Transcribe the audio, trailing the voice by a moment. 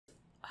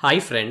Hi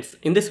friends,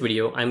 in this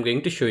video I'm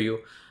going to show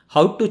you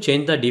how to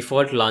change the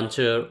default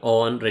launcher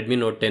on Redmi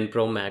Note 10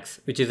 Pro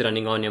Max, which is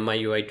running on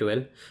MIUI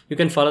 12. You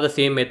can follow the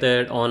same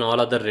method on all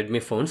other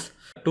Redmi phones.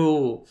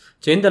 To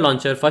change the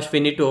launcher, first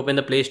we need to open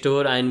the Play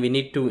Store and we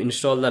need to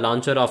install the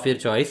launcher of your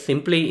choice.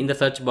 Simply in the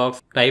search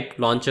box type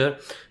launcher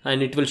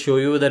and it will show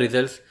you the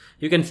results.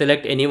 You can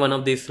select any one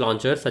of these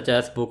launchers such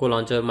as Poco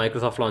launcher,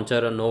 Microsoft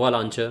launcher or Nova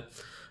launcher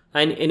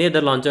and any other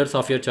launchers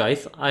of your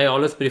choice. I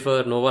always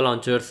prefer Nova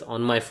launchers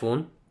on my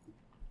phone.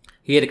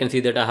 Here you can see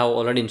that I have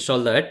already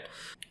installed that.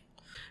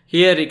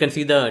 Here you can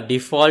see the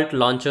default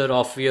launcher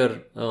of your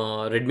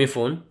Redmi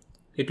phone.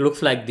 It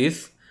looks like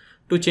this.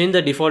 To change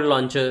the default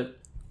launcher,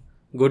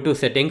 go to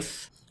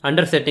settings.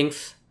 Under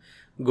settings,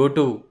 go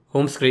to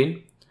home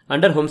screen.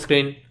 Under home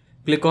screen,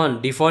 click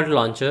on default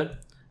launcher.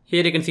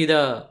 Here you can see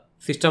the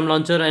system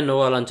launcher and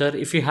Nova launcher.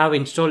 If you have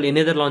installed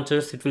any other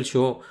launchers, it will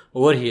show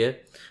over here.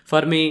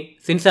 For me,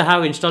 since I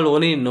have installed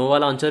only Nova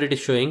launcher, it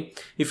is showing.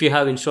 If you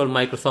have installed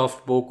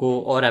Microsoft, Poco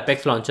or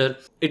Apex launcher,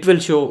 it will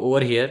show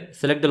over here.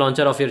 Select the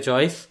launcher of your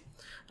choice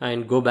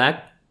and go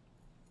back.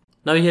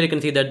 Now here you can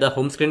see that the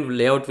home screen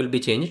layout will be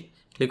changed.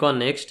 Click on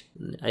next.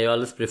 I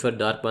always prefer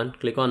dark one.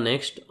 Click on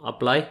next,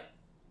 apply.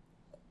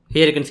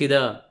 Here you can see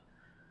the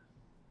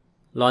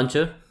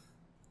launcher.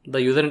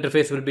 The user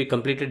interface will be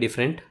completely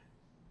different.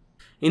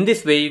 In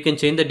this way, you can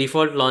change the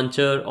default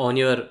launcher on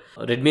your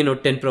Redmi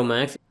Note 10 Pro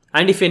Max.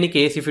 And if any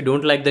case, if you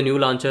don't like the new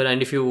launcher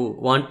and if you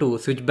want to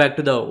switch back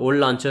to the old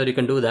launcher, you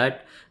can do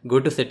that. Go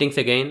to settings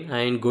again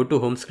and go to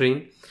home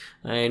screen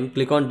and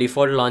click on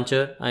default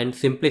launcher and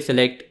simply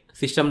select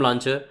system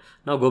launcher.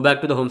 Now go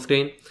back to the home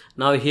screen.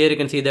 Now here you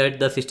can see that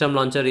the system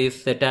launcher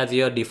is set as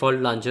your default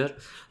launcher.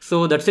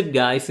 So that's it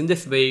guys. In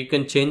this way, you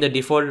can change the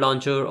default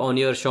launcher on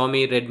your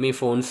Xiaomi Redmi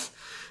phones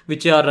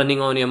which are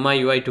running on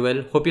MIUI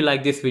 12. Hope you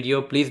like this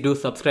video. Please do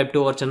subscribe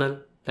to our channel.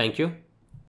 Thank you.